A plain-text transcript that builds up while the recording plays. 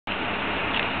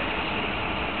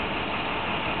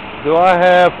Do I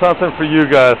have something for you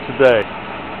guys today?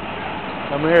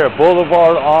 I'm here at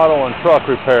Boulevard Auto and Truck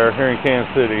Repair here in Kansas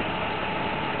City.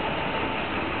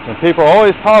 And people are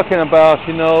always talking about,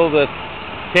 you know, that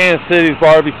Kansas City's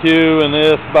barbecue and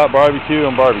this about barbecue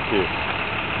and barbecue.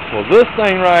 Well, this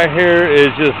thing right here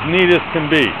is just neat as can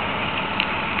be.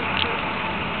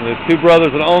 And the two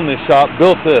brothers that own this shop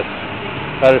built this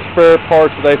out of spare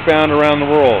parts that they found around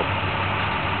the world.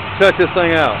 Check this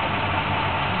thing out.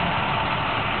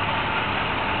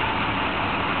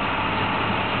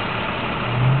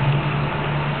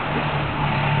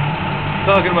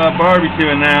 Talking about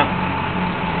barbecuing now.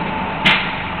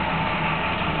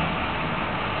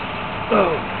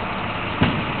 Oh,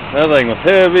 that thing was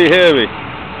heavy.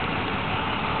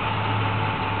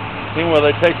 Meanwhile,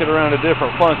 they take it around to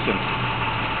different functions.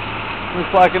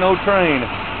 Looks like an old train.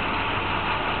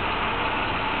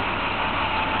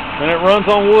 And it runs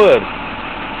on wood.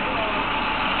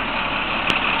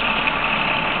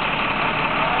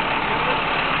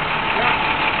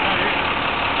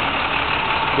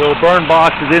 The burn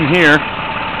box is in here,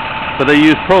 but they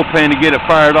use propane to get it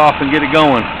fired off and get it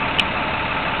going.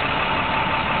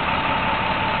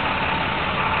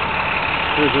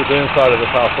 Here's what the inside of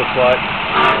this house looks like.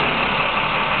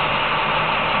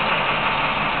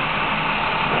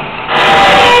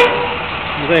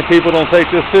 You think people don't take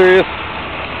this serious?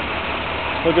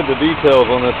 Look at the details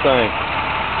on this thing.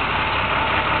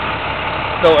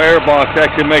 No air box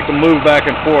actually make them move back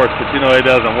and forth, but you know it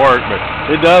doesn't work, but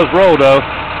it does roll though.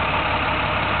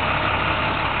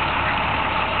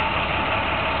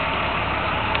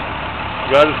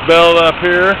 Got his belt up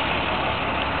here.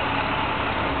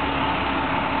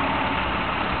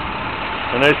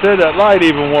 And they said that light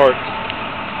even works.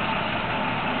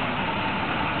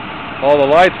 All the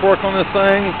lights work on this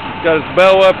thing. He's got his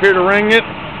bell up here to ring it.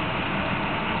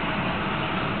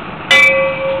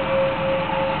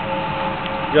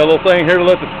 Got a little thing here to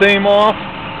let the steam off.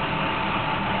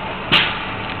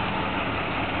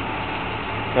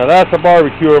 Now that's a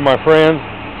barbecuer, my friends.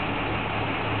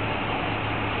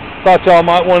 Thought y'all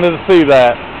might wanted to see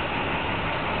that.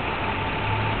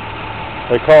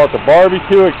 They call it the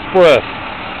Barbecue Express.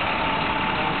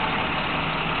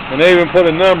 And they even put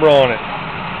a number on it.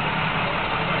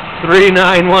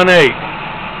 3918.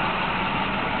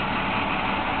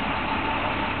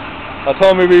 I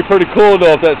told him it'd be pretty cool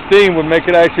though if that steam would make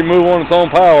it actually move on its own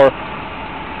power.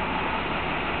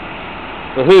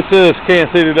 But who says Kansas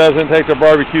City doesn't take their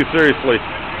barbecue seriously?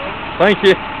 Thank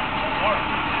you.